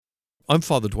I'm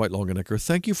Father Dwight Longenecker.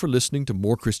 Thank you for listening to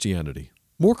More Christianity.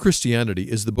 More Christianity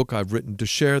is the book I've written to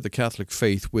share the Catholic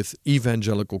faith with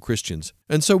evangelical Christians.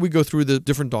 And so we go through the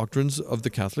different doctrines of the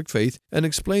Catholic faith and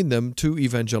explain them to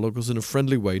evangelicals in a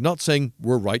friendly way, not saying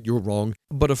we're right, you're wrong,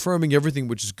 but affirming everything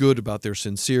which is good about their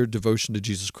sincere devotion to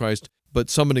Jesus Christ, but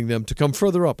summoning them to come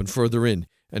further up and further in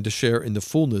and to share in the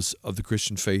fullness of the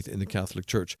Christian faith in the Catholic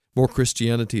Church. More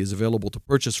Christianity is available to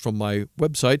purchase from my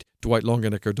website,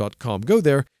 dwightlongenecker.com. Go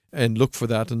there and look for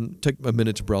that and take a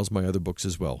minute to browse my other books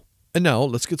as well. And now,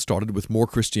 let's get started with More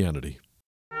Christianity.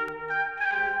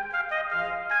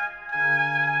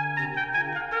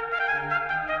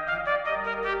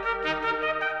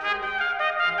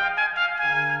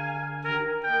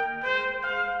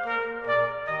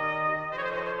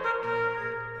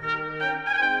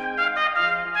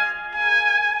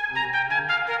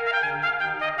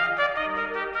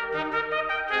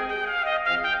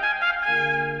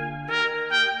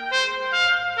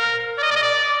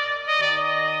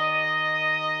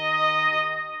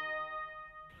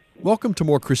 Welcome to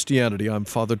More Christianity. I'm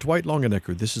Father Dwight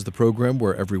Longenecker. This is the program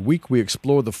where every week we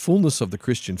explore the fullness of the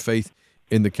Christian faith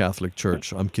in the Catholic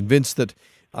Church. I'm convinced that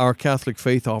our Catholic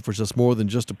faith offers us more than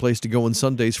just a place to go on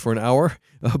Sundays for an hour,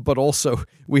 but also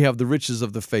we have the riches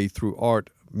of the faith through art,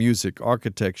 music,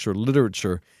 architecture,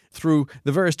 literature, through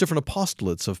the various different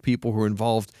apostolates of people who are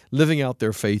involved living out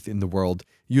their faith in the world,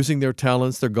 using their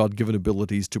talents, their God-given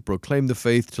abilities to proclaim the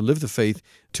faith, to live the faith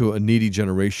to a needy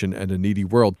generation and a needy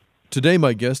world. Today,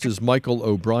 my guest is Michael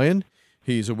O'Brien.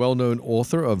 He's a well-known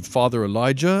author of Father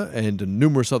Elijah and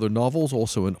numerous other novels,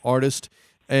 also an artist.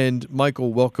 And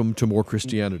Michael, welcome to More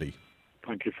Christianity.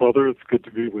 Thank you, Father. It's good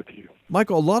to be with you.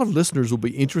 Michael, a lot of listeners will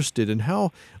be interested in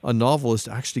how a novelist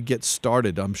actually gets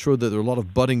started. I'm sure that there are a lot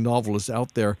of budding novelists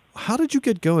out there. How did you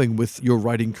get going with your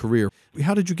writing career?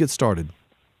 How did you get started?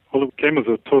 Well, it came as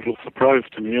a total surprise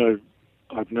to me.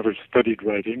 I've never studied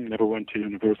writing, never went to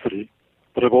university,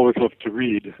 but I've always loved to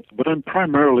read. But I'm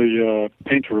primarily a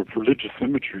painter of religious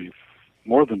imagery.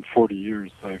 More than 40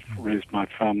 years, I've raised my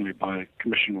family by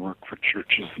commission work for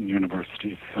churches and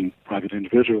universities and private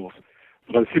individuals.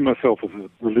 But I see myself as a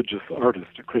religious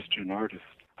artist, a Christian artist.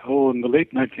 In the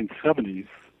late 1970s,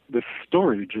 this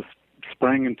story just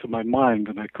sprang into my mind,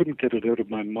 and I couldn't get it out of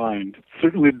my mind.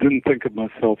 Certainly didn't think of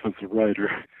myself as a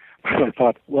writer, but I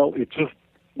thought, well, it just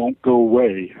won't go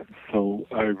away. So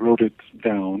I wrote it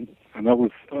down. And that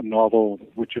was a novel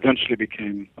which eventually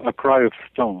became A Cry of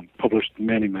Stone, published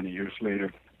many, many years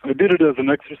later. I did it as an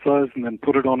exercise and then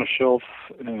put it on a shelf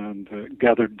and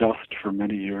gathered dust for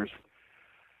many years.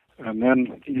 And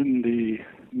then in the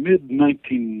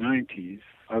mid-1990s,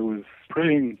 I was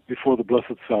praying before the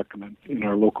Blessed Sacrament in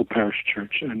our local parish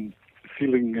church and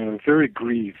feeling very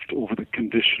grieved over the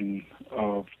condition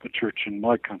of the church in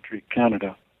my country,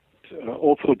 Canada.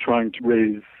 Also trying to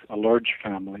raise a large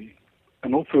family.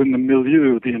 And also in the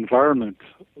milieu, the environment,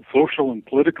 social and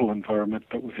political environment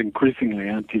that was increasingly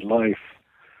anti-life.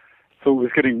 So it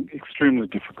was getting extremely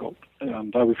difficult.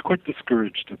 And I was quite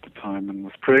discouraged at the time and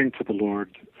was praying to the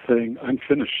Lord, saying, I'm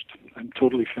finished. I'm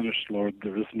totally finished, Lord.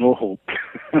 There is no hope.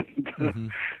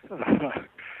 And,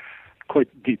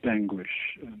 quite deep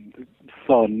anguish. And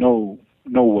saw no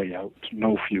way out,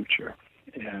 no future.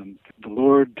 And the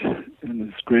Lord, in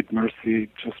His great mercy,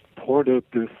 just poured out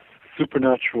this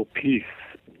supernatural peace.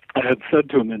 I had said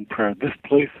to Him in prayer, this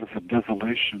place is a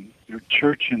desolation. Your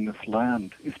church in this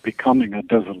land is becoming a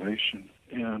desolation.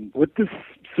 And with this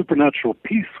supernatural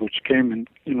peace which came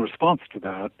in response to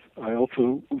that, I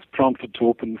also was prompted to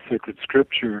open the sacred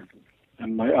scripture,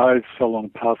 and my eyes fell on a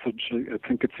passage, I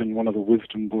think it's in one of the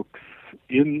wisdom books,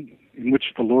 in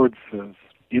which the Lord says,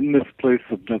 in this place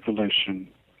of desolation,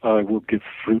 I will give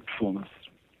fruitfulness.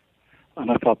 And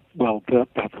I thought, well,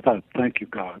 that's that. Thank you,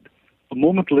 God. A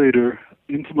moment later,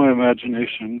 into my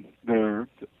imagination, there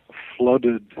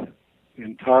flooded the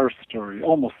entire story,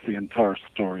 almost the entire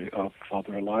story of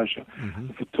Father Elijah. Mm-hmm.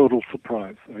 It was a total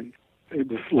surprise. It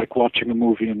was like watching a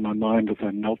movie in my mind as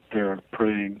I knelt there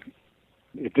praying.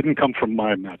 It didn't come from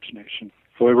my imagination.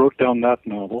 So I wrote down that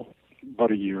novel,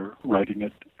 about a year writing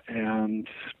it, and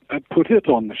I put it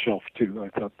on the shelf too.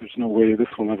 I thought there's no way this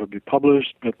will ever be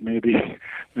published, but maybe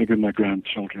my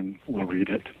grandchildren will read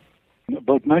it.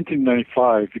 About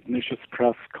 1995, Ignatius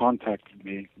Press contacted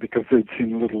me because they'd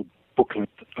seen a little booklet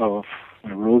of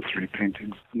my rosary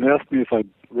paintings. And they asked me if I'd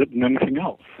written anything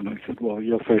else. And I said, well,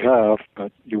 yes, I have,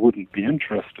 but you wouldn't be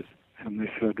interested. And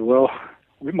they said, well,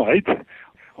 we might.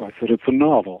 Well, I said, it's a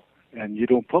novel, and you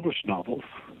don't publish novels.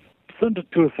 Send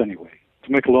it to us anyway.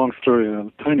 To make a long story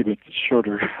a tiny bit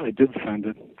shorter, I did send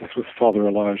it. This was Father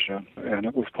Elijah, and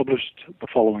it was published the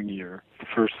following year, the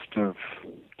first of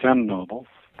 10 novels.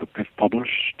 that they've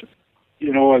published.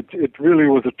 You know, it really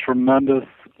was a tremendous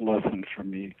lesson for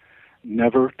me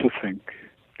never to think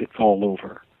it's all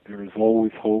over. There is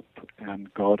always hope,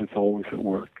 and God is always at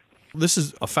work. This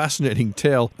is a fascinating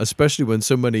tale, especially when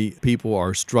so many people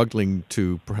are struggling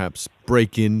to perhaps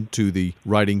break into the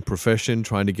writing profession,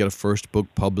 trying to get a first book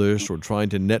published or trying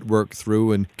to network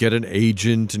through and get an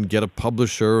agent and get a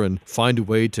publisher and find a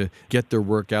way to get their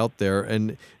work out there.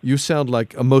 And you sound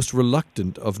like a most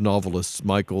reluctant of novelists,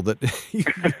 Michael. That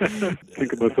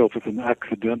think of myself as an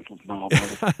accidental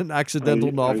novelist. An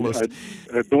accidental novelist.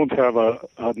 I don't have a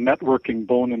networking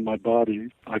bone in my body.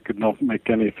 I could not make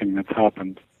anything that's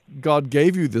happened. God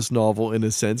gave you this novel, in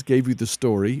a sense, gave you the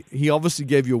story. He obviously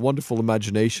gave you a wonderful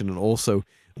imagination, and also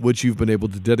which you've been able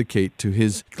to dedicate to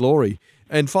His glory.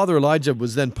 And Father Elijah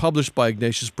was then published by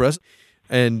Ignatius Press,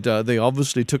 and they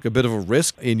obviously took a bit of a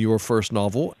risk in your first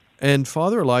novel. And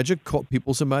Father Elijah caught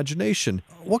people's imagination.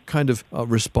 What kind of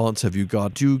response have you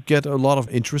got? Do you get a lot of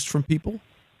interest from people?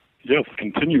 Yes,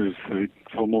 continues.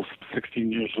 It's almost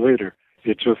 16 years later.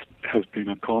 It just has been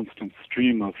a constant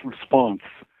stream of response.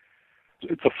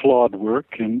 It's a flawed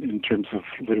work in terms of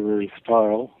literary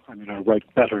style. I mean, I write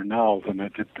better now than I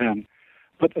did then.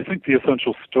 But I think the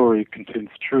essential story contains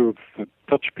truths that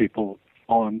touch people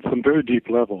on some very deep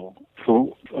level.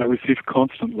 So I receive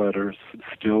constant letters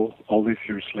still, all these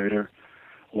years later,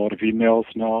 a lot of emails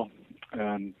now,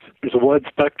 and there's a wide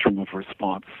spectrum of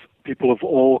response. People of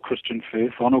all Christian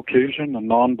faith, on occasion a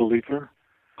non-believer.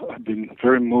 I've been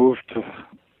very moved to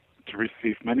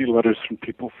receive many letters from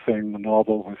people saying the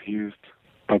novel was used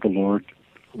by the Lord,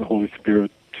 the Holy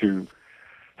Spirit, to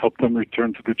help them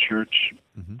return to the church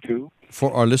too.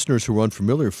 For our listeners who are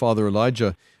unfamiliar, Father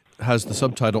Elijah has the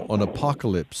subtitle On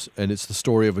Apocalypse, and it's the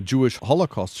story of a Jewish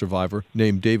Holocaust survivor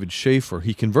named David Schaefer.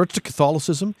 He converts to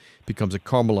Catholicism, becomes a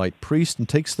Carmelite priest, and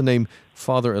takes the name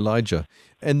Father Elijah.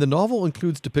 And the novel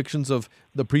includes depictions of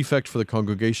the prefect for the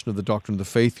Congregation of the Doctrine of the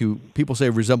Faith, who people say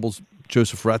resembles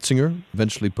Joseph Ratzinger,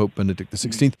 eventually Pope Benedict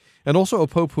XVI, and also a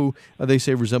pope who they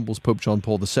say resembles Pope John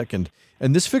Paul II.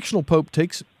 And this fictional pope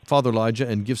takes Father Elijah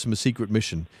and gives him a secret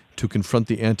mission to confront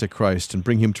the Antichrist and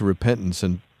bring him to repentance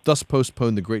and thus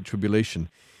postpone the Great Tribulation.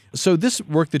 So this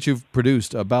work that you've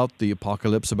produced about the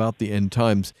apocalypse, about the end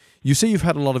times, you say you've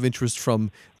had a lot of interest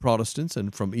from Protestants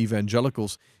and from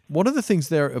evangelicals. One of the things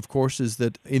there, of course, is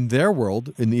that in their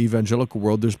world, in the evangelical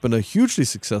world, there's been a hugely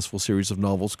successful series of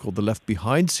novels called the Left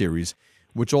Behind series,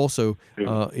 which also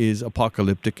is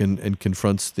apocalyptic and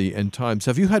confronts the end times.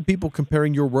 Have you had people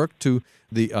comparing your work to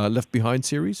the Left Behind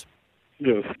series?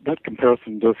 Yes, that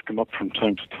comparison does come up from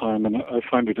time to time, and I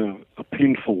find it a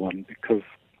painful one because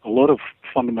a lot of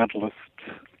fundamentalist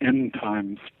end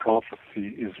times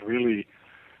prophecy is really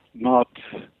not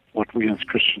what we as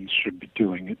Christians should be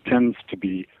doing. It tends to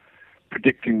be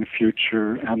predicting the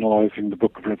future, analyzing the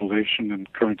book of Revelation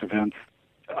and current events,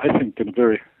 I think in a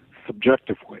very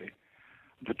subjective way.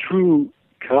 The true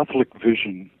Catholic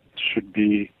vision should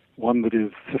be one that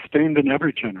is sustained in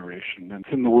every generation. And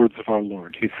it's in the words of our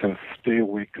Lord. He says, stay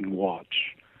awake and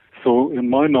watch. So in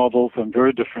my novels, I'm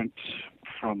very different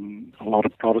from a lot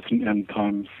of Protestant end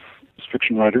times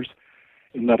fiction writers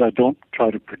in that I don't try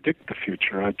to predict the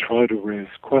future. I try to raise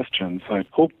questions. I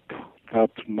hope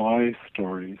that my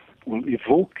stories will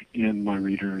evoke in my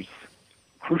readers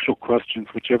crucial questions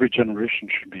which every generation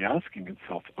should be asking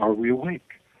itself. Are we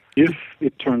awake? If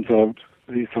it turns out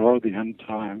these are the end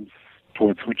times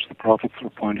towards which the prophets were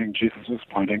pointing, Jesus was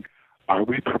pointing, are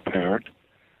we prepared?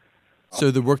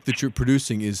 So the work that you're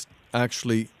producing is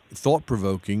actually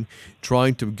thought-provoking,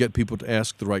 trying to get people to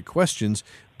ask the right questions,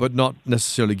 but not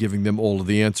necessarily giving them all of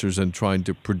the answers and trying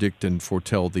to predict and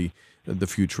foretell the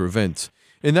future events.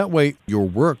 In that way, your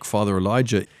work, Father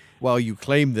Elijah, while you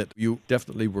claim that you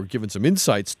definitely were given some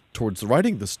insights towards the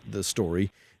writing the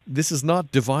story, this is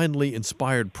not divinely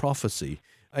inspired prophecy,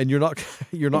 and you're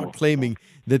not claiming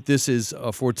that this is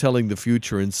foretelling the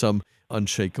future in some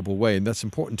unshakable way, and that's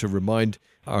important to remind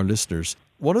our listeners.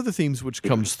 One of the themes which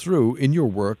comes through in your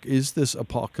work is this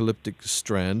apocalyptic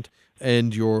strand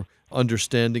and your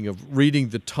understanding of reading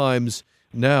the times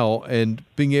now and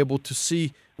being able to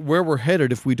see where we're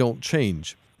headed if we don't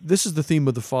change. This is the theme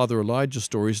of the Father Elijah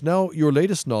stories. Now, your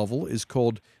latest novel is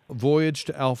called Voyage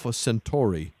to Alpha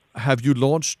Centauri. Have you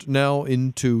launched now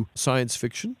into science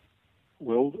fiction?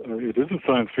 Well, it is a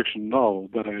science fiction novel,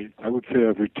 but I would say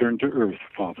I've returned to Earth,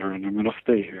 Father, and I'm going to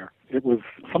stay here. It was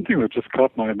something that just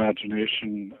caught my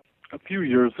imagination a few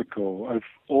years ago. I've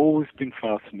always been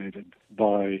fascinated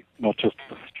by not just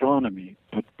astronomy,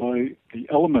 but by the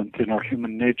element in our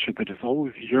human nature that is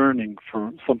always yearning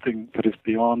for something that is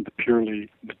beyond the purely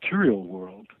material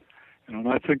world. And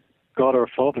I think God our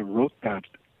Father wrote that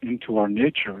into our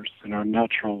natures and our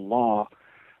natural law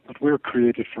that we're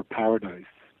created for paradise.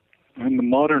 In the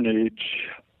modern age,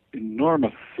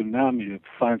 enormous tsunami of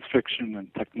science fiction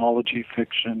and technology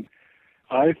fiction,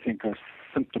 I think, are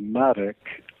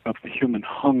symptomatic of the human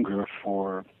hunger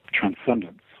for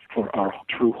transcendence, for our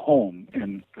true home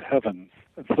in the heavens.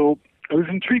 And so I was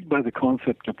intrigued by the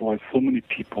concept of why so many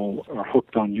people are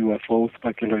hooked on UFO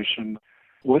speculation.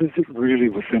 What is it really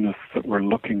within us that we're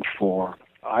looking for?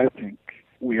 I think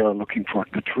we are looking for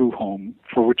the true home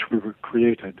for which we were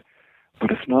created.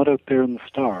 But it's not out there in the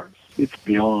stars. It's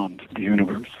beyond the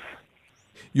universe.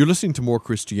 You're listening to More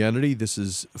Christianity. This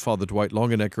is Father Dwight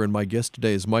Longenecker, and my guest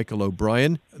today is Michael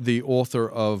O'Brien, the author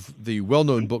of the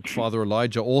well-known book Father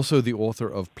Elijah, also the author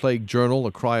of Plague Journal,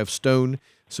 A Cry of Stone,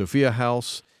 Sophia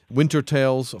House, Winter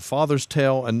Tales, A Father's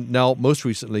Tale, and now, most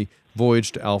recently,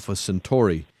 Voyage to Alpha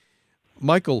Centauri.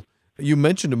 Michael, you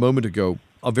mentioned a moment ago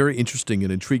a very interesting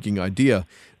and intriguing idea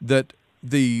that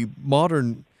the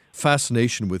modern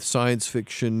fascination with science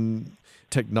fiction,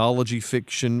 technology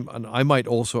fiction, and I might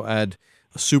also add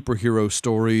superhero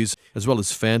stories, as well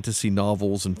as fantasy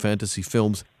novels and fantasy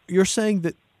films. You're saying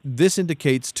that this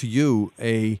indicates to you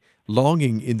a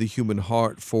longing in the human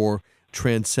heart for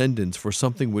transcendence, for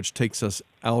something which takes us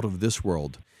out of this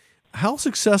world. How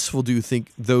successful do you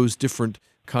think those different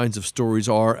kinds of stories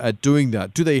are at doing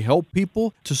that? Do they help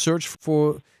people to search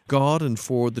for God and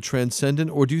for the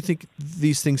transcendent, or do you think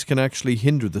these things can actually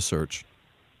hinder the search?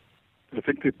 I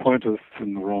think they point us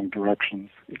in the wrong directions.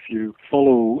 If you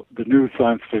follow the new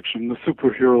science fiction, the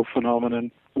superhero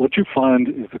phenomenon, what you find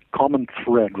is a common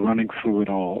thread running through it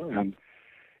all, and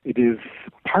it is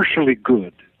partially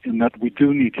good in that we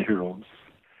do need heroes.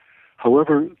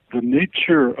 However, the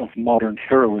nature of modern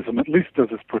heroism, at least as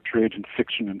it's portrayed in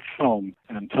fiction and film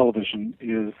and television,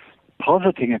 is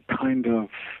positing a kind of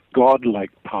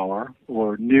godlike power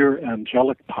or near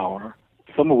angelic power,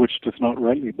 some of which does not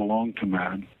rightly belong to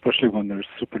man, especially when there's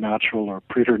supernatural or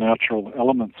preternatural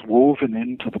elements woven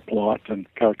into the plot and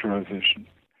characterization.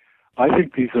 I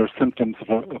think these are symptoms of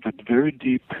a very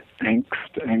deep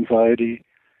angst, anxiety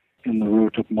in the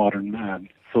root of modern man.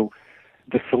 So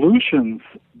the solutions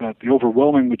that the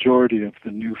overwhelming majority of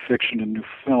the new fiction and new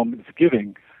film is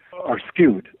giving are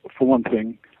skewed. For one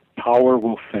thing, power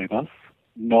will save us,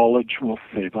 knowledge will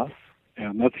save us,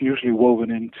 and that's usually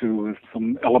woven into with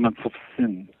some elements of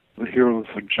sin. The heroes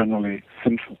are generally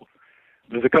sinful.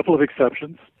 There's a couple of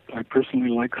exceptions. I personally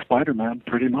like Spider-Man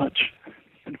pretty much,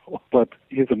 but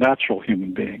he's a natural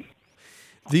human being.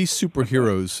 These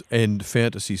superheroes and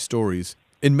fantasy stories,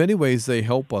 in many ways, they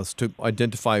help us to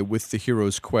identify with the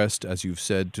hero's quest, as you've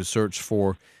said, to search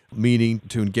for meaning,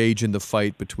 to engage in the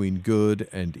fight between good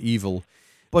and evil.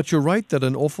 But you're right that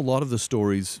an awful lot of the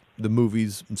stories, the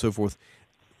movies and so forth,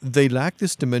 they lack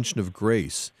this dimension of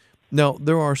grace. Now,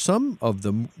 there are some of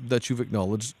them that you've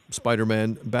acknowledged,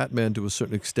 Spider-Man, Batman to a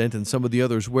certain extent, and some of the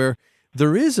others, where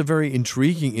there is a very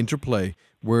intriguing interplay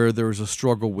where there's a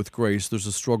struggle with grace, there's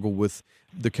a struggle with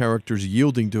the characters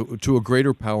yielding to a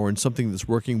greater power and something that's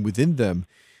working within them.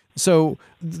 So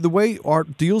the way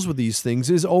art deals with these things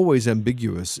is always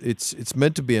ambiguous. It's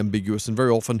meant to be ambiguous, and very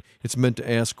often it's meant to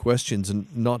ask questions and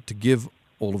not to give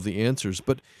all of the answers.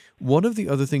 But one of the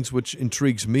other things which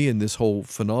intrigues me in this whole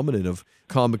phenomenon of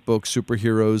comic books,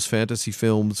 superheroes, fantasy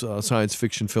films, science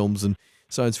fiction films, and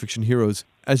science fiction heroes,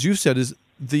 as you said, is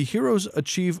the heroes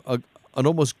achieve an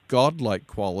almost godlike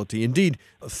quality. Indeed,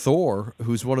 Thor,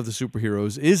 who's one of the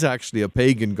superheroes, is actually a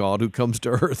pagan god who comes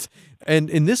to Earth. And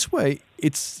in this way,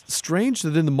 it's strange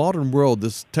that in the modern world,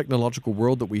 this technological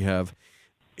world that we have,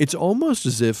 it's almost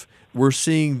as if we're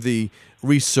seeing the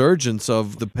resurgence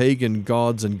of the pagan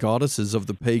gods and goddesses of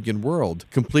the pagan world,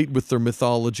 complete with their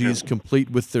mythologies, complete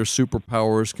with their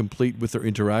superpowers, complete with their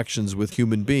interactions with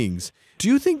human beings. Do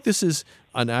you think this is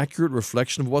an accurate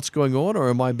reflection of what's going on, or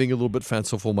am I being a little bit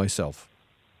fanciful myself?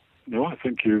 No, I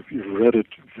think you've read it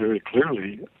very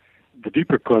clearly. The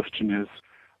deeper question is,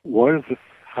 why is this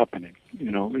happening?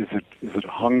 Is it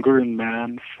hunger in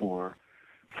man for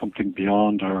something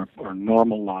beyond our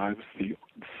normal lives, the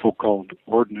so-called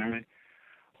ordinary?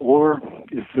 Or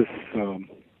is this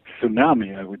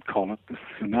tsunami, I would call it, this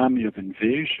tsunami of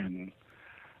invasion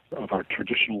of our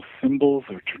traditional symbols,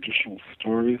 our traditional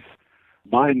stories,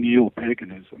 by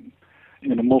neo-paganism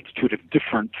in a multitude of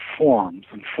different forms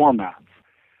and formats?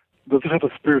 Does it have a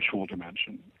spiritual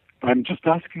dimension? I'm just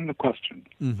asking the question.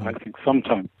 Mm-hmm. I think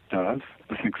sometimes it does.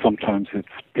 I think sometimes it's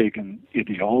pagan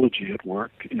ideology at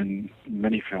work in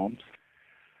many films.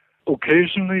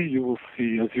 Occasionally you will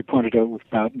see, as you pointed out with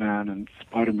Batman and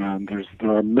Spider-Man,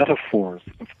 there are metaphors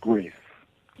of grace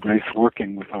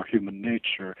working with our human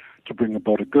nature to bring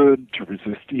about a good, to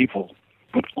resist evil.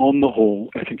 But on the whole,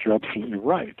 I think you're absolutely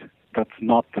right. That's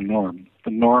not the norm.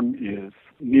 The norm is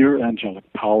near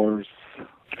angelic powers,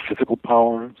 physical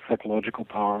power, psychological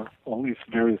power, all these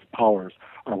various powers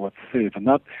are what save. And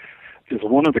that is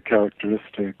one of the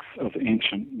characteristics of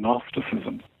ancient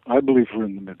Gnosticism. I believe we're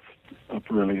in the midst of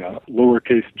really a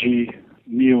lowercase g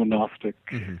neo-Gnostic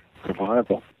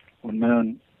revival, when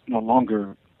man no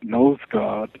longer knows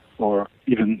God or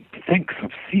even thinks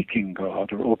of seeking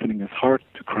God or opening his heart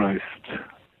to Christ.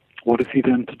 What is he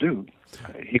then to do?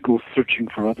 He goes searching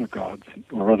for other gods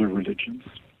or other religions.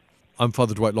 I'm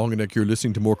Father Dwight Longenecker. You're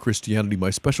listening to More Christianity. My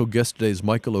special guest today is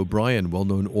Michael O'Brien,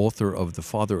 well-known author of the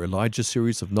Father Elijah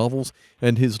series of novels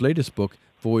and his latest book,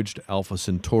 Voyage to Alpha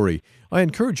Centauri. I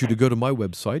encourage you to go to my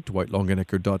website,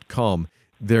 dwightlongenecker.com.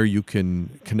 There you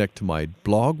can connect to my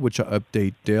blog, which I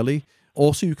update daily.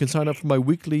 Also, you can sign up for my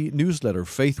weekly newsletter,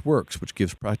 Faith Works, which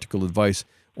gives practical advice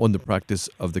on the practice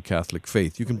of the Catholic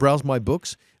faith. You can browse my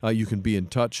books. You can be in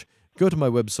touch. Go to my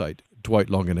website,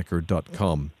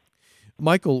 dwightlongenecker.com.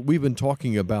 Michael, we've been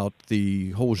talking about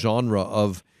the whole genre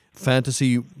of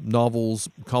fantasy novels,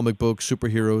 comic books,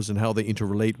 superheroes, and how they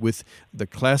interrelate with the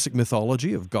classic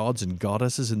mythology of gods and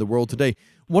goddesses in the world today.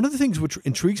 One of the things which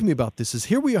intrigues me about this is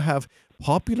here we have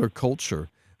popular culture,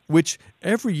 which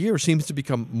every year seems to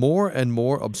become more and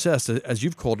more obsessed, as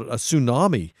you've called it, a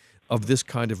tsunami of this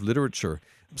kind of literature.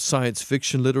 Science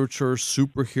fiction literature,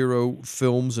 superhero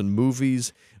films and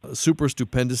movies, super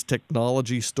stupendous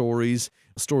technology stories,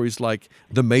 stories like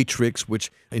The Matrix,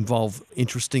 which involve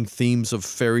interesting themes of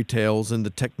fairy tales and the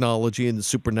technology and the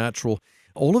supernatural.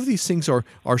 All of these things are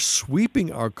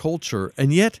sweeping our culture,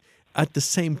 and yet at the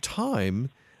same time,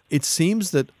 it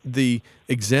seems that the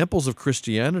examples of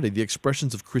Christianity, the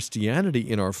expressions of Christianity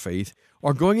in our faith,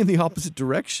 are going in the opposite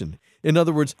direction. In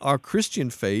other words, our Christian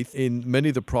faith in many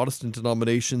of the Protestant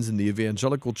denominations, in the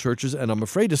evangelical churches, and I'm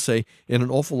afraid to say in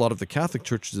an awful lot of the Catholic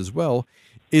churches as well,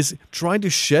 is trying to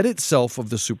shed itself of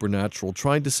the supernatural,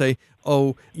 trying to say,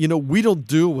 oh, we don't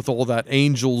deal with all that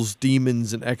angels,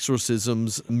 demons, and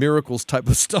exorcisms, miracles type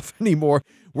of stuff anymore.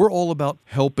 We're all about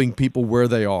helping people where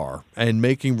they are and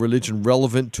making religion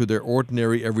relevant to their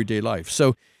ordinary everyday life.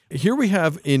 So here we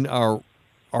have in our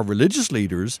religious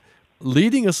leaders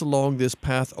leading us along this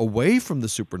path away from the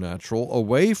supernatural,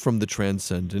 away from the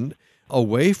transcendent,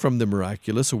 away from the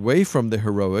miraculous, away from the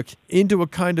heroic, into a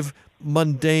kind of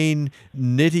mundane,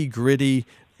 nitty-gritty,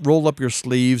 roll up your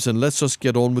sleeves and let's just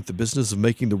get on with the business of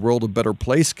making the world a better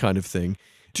place kind of thing.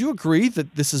 Do you agree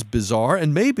that this is bizarre?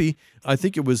 And maybe, I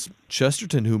think it was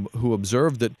Chesterton who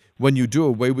observed that when you do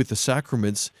away with the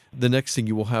sacraments, the next thing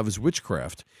you will have is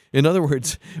witchcraft. In other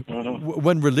words,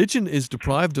 when religion is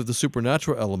deprived of the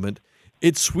supernatural element,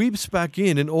 it sweeps back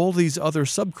in all these other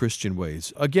sub-Christian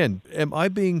ways. Again, am I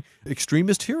being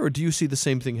extremist here, or do you see the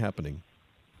same thing happening?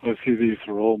 I see these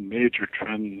are all major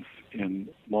trends in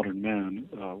modern man,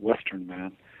 Western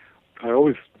man. I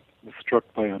always was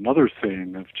struck by another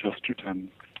saying of Chesterton.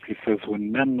 He says,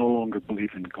 when men no longer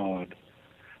believe in God,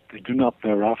 they do not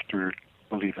thereafter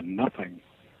believe in nothing.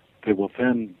 They will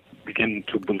then begin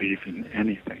to believe in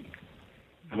anything.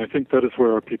 And I think that is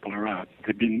where our people are at.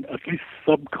 They've been, at least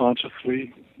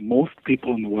subconsciously, most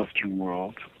people in the Western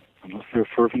world, unless they're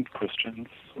fervent Christians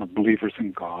or believers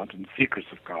in God and seekers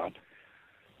of God,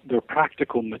 they're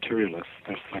practical materialists.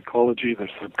 Their psychology, their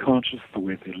subconscious, the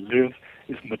way they live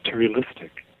is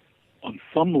materialistic. On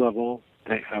some level,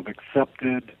 they have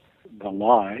accepted the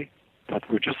lie that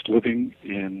we're just living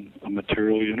in a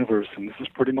material universe, and this is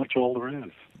pretty much all there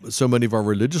is. So many of our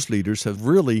religious leaders have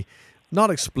really, not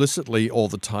explicitly all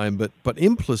the time, but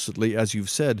implicitly, as you've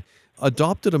said,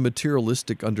 adopted a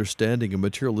materialistic understanding, a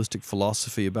materialistic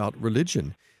philosophy about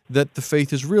religion, that the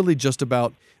faith is really just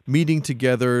about meeting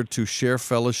together to share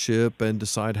fellowship and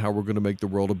decide how we're going to make the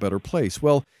world a better place.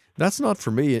 Well, that's not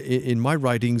for me. In my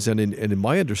writings and in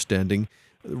my understanding,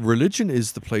 religion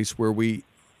is the place where we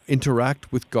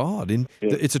interact with God.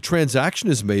 It's a transaction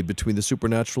is made between the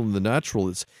supernatural and the natural.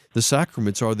 It's the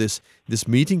sacraments are this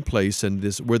meeting place and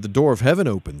this where the door of heaven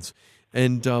opens.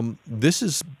 And this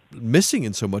is missing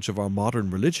in so much of our modern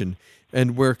religion,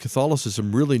 and where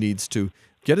Catholicism really needs to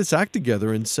get its act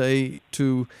together and say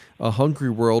to a hungry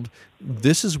world,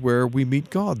 this is where we meet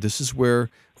God. This is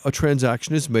where a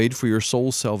transaction is made for your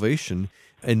soul's salvation.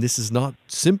 And this is not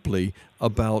simply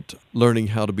about learning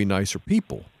how to be nicer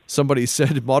people. Somebody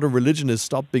said modern religion has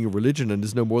stopped being a religion and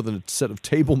is no more than a set of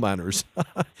table manners.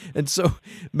 And so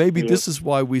maybe this is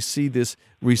why we see this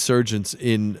resurgence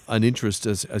in an interest,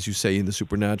 as you say, in the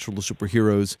supernatural, the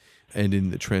superheroes, and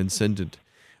in the transcendent.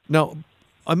 Now,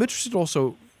 I'm interested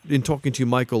also in talking to you,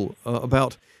 Michael,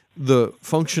 about the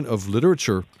function of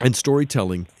literature and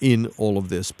storytelling in all of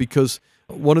this, because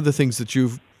One of the things that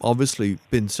you've obviously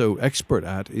been so expert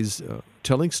at is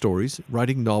telling stories,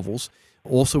 writing novels,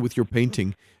 also with your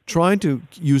painting, trying to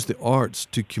use the arts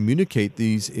to communicate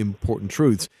these important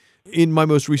truths. In my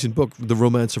most recent book, The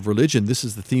Romance of Religion, this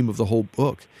is the theme of the whole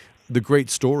book. The great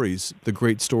stories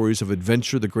of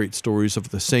adventure, the great stories of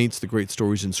the saints, the great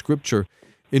stories in Scripture,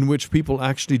 in which people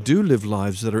actually do live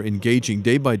lives that are engaging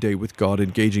day by day with God,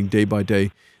 engaging day by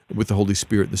day with the Holy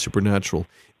Spirit, the supernatural.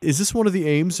 Is this one of the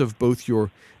aims of both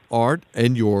your art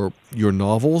and your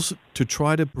novels, to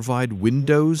try to provide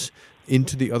windows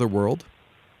into the other world?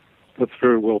 That's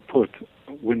very well put.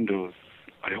 Windows.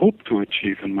 I hope to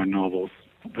achieve in my novels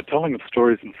the telling of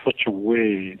stories in such a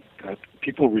way that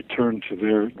people return to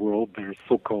their world, their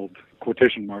so-called,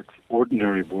 quotation marks,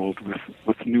 ordinary world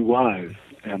with new eyes,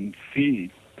 and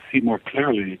see more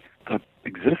clearly that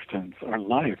existence, our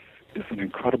life, is an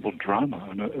incredible drama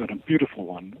and a beautiful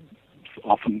one. It's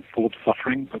often full of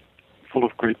suffering, but full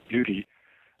of great beauty.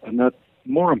 And that,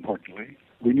 more importantly,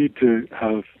 we need to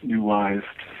have new eyes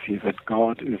to see that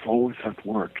God is always at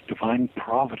work. Divine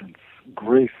providence,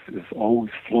 grace is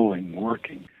always flowing,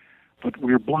 working. But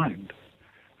we're blind.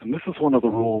 And this is one of the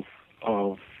roles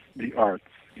of the arts,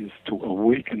 is to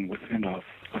awaken within us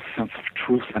a sense of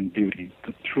truth and beauty.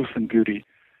 The truth and beauty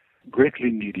greatly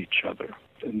need each other,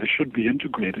 and they should be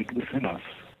integrated within us.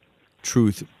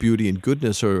 Truth, beauty, and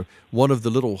goodness are one of the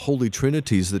little holy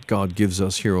trinities that God gives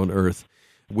us here on earth,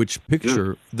 which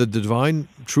picture the divine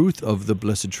truth of the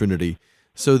Blessed Trinity,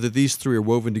 so that these three are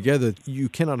woven together. You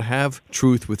cannot have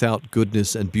truth without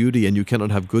goodness and beauty, and you cannot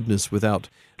have goodness without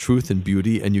truth and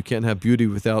beauty, and you can't have beauty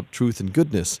without truth and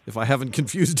goodness, if I haven't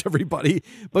confused everybody.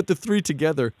 But the three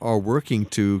together are working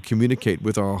to communicate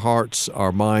with our hearts,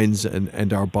 our minds,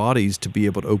 and our bodies to be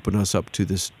able to open us up to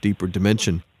this deeper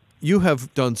dimension. You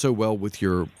have done so well with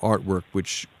your artwork,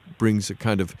 which brings a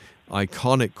kind of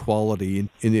iconic quality, and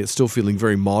it's still feeling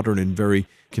very modern and very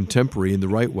contemporary in the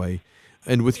right way.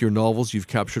 And with your novels, you've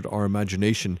captured our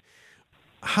imagination.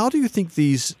 How do you think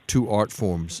these two art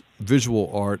forms, visual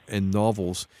art and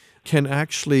novels, can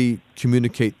actually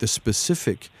communicate the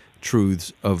specific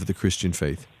truths of the Christian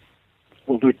faith?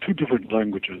 Well, they're two different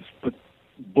languages, but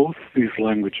in both these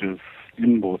languages,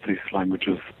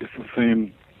 is the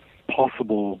same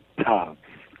possible paths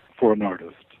for an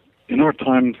artist. In our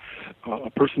times, a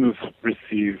person who's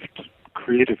received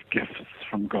creative gifts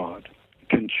from God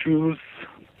can choose,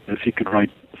 as he could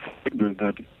write something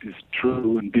that is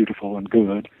true and beautiful and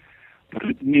good, but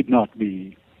it need not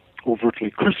be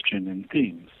overtly Christian in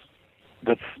themes.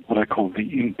 That's what I call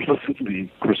the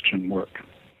implicitly Christian work.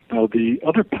 Now, the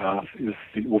other path is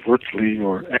the overtly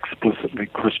or explicitly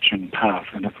Christian path,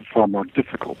 and it's a far more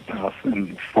difficult path,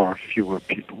 and far fewer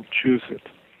people choose it.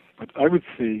 But I would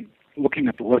say, looking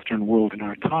at the Western world in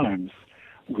our times,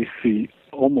 we see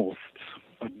almost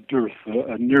a dearth,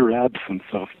 a near absence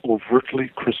of overtly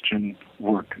Christian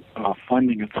work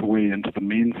finding its way into the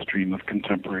mainstream of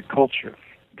contemporary culture.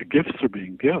 The gifts are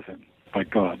being given by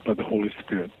God, by the Holy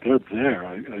Spirit. They're there.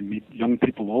 I meet young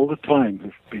people all the time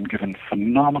who've been given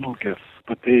phenomenal gifts,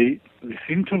 but they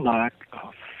seem to lack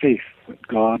faith that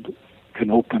God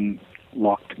can open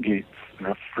locked gates.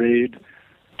 They're afraid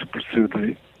to pursue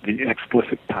the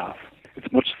explicit path.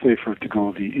 It's much safer to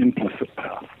go the implicit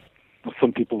path. Well,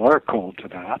 some people are called to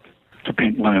that, to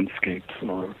paint landscapes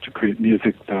or to create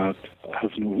music that has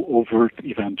no overt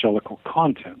evangelical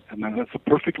content, and that's a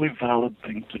perfectly valid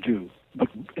thing to do. But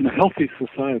in a healthy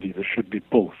society, there should be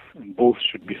both, and both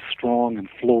should be strong and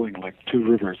flowing like two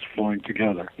rivers flowing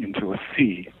together into a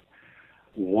sea.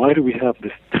 Why do we have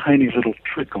this tiny little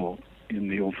trickle in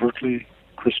the overtly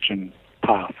Christian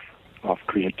path of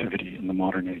creativity in the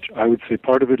modern age? I would say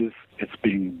part of it is it's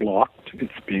being blocked,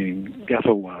 it's being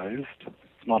ghettoized,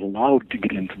 it's not allowed to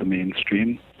get into the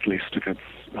mainstream, at least if it's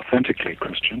authentically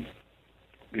Christian.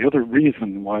 The other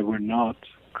reason why we're not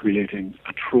creating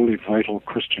a truly vital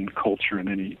Christian culture in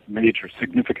any major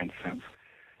significant sense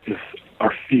is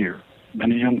our fear.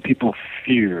 Many young people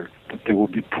fear that they will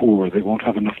be poor, they won't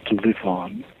have enough to live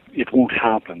on, it won't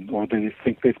happen, or they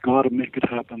think they've got to make it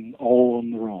happen all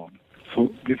on their own.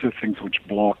 So these are things which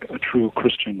block a true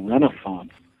Christian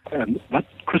renaissance. And that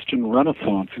Christian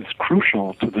renaissance is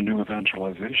crucial to the new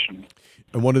evangelization.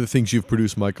 And one of the things you've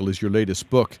produced, Michael, is your latest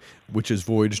book, which is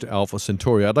Voyage to Alpha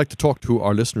Centauri. I'd like to talk to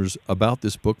our listeners about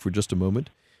this book for just a moment.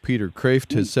 Peter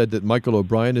Kraft has said that Michael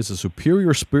O'Brien is a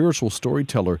superior spiritual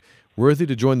storyteller, worthy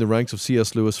to join the ranks of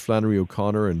C.S. Lewis, Flannery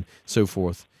O'Connor, and so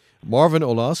forth. Marvin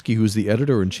Olasky, who's the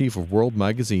editor-in-chief of World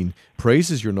Magazine,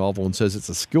 praises your novel and says it's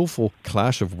a skillful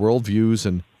clash of worldviews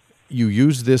and you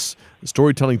use this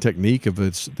storytelling technique of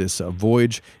this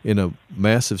voyage in a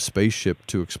massive spaceship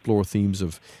to explore themes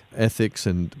of ethics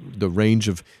and the range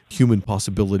of human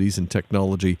possibilities and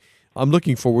technology. I'm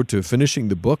looking forward to finishing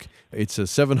the book. It's a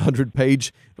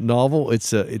 700-page novel.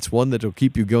 It's one that will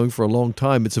keep you going for a long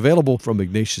time. It's available from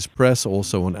Ignatius Press,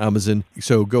 also on Amazon.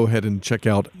 So go ahead and check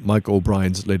out Mike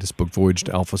O'Brien's latest book, Voyage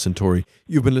to Alpha Centauri.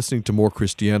 You've been listening to More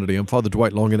Christianity. I'm Father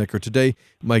Dwight Longenecker. Today,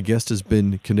 my guest has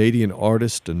been Canadian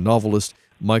artist and novelist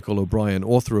Michael O'Brien,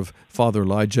 author of Father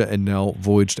Elijah and now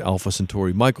Voyage to Alpha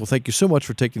Centauri. Michael, thank you so much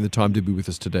for taking the time to be with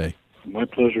us today. My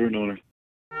pleasure and honor.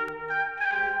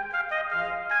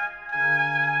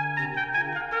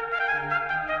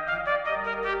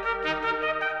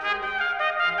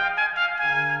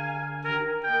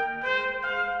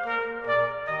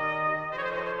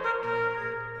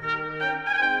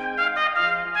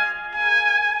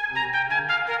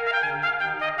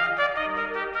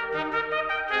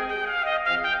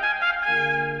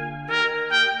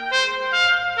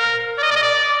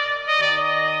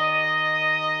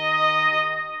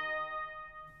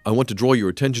 I want to draw your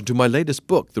attention to my latest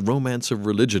book, The Romance of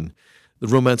Religion. The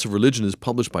Romance of Religion is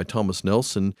published by Thomas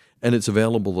Nelson, and it's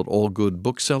available at all good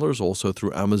booksellers, also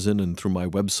through Amazon and through my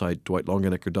website,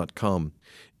 dwightlongenecker.com.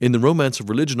 In The Romance of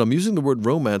Religion, I'm using the word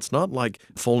romance not like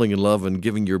falling in love and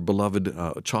giving your beloved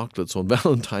chocolates on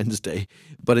Valentine's Day,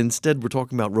 but instead we're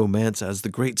talking about romance as the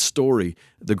great story,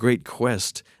 the great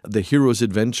quest, the hero's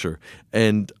adventure.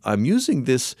 And I'm using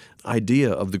this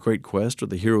idea of the great quest or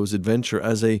the hero's adventure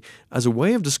as a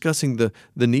way of discussing the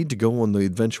need to go on the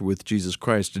adventure with Jesus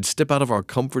Christ, to step out of our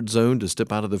comfort zone, to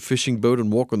step out of the fishing boat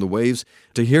and walk on the waves,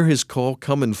 to hear his call,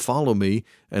 come and follow me,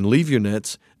 and leave your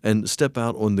nets, and step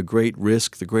out on the great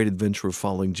risk, the great adventure of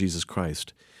following Jesus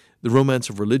Christ. The Romance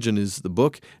of Religion is the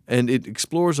book, and it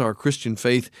explores our Christian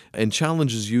faith and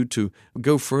challenges you to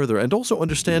go further and also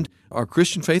understand our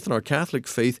Christian faith and our Catholic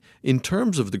faith in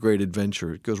terms of the great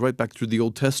adventure. It goes right back through the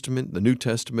Old Testament, the New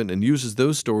Testament, and uses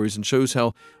those stories and shows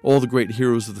how all the great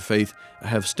heroes of the faith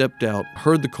have stepped out,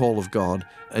 heard the call of God,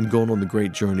 and gone on the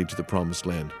great journey to the Promised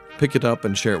Land. Pick it up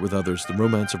and share it with others, The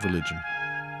Romance of Religion.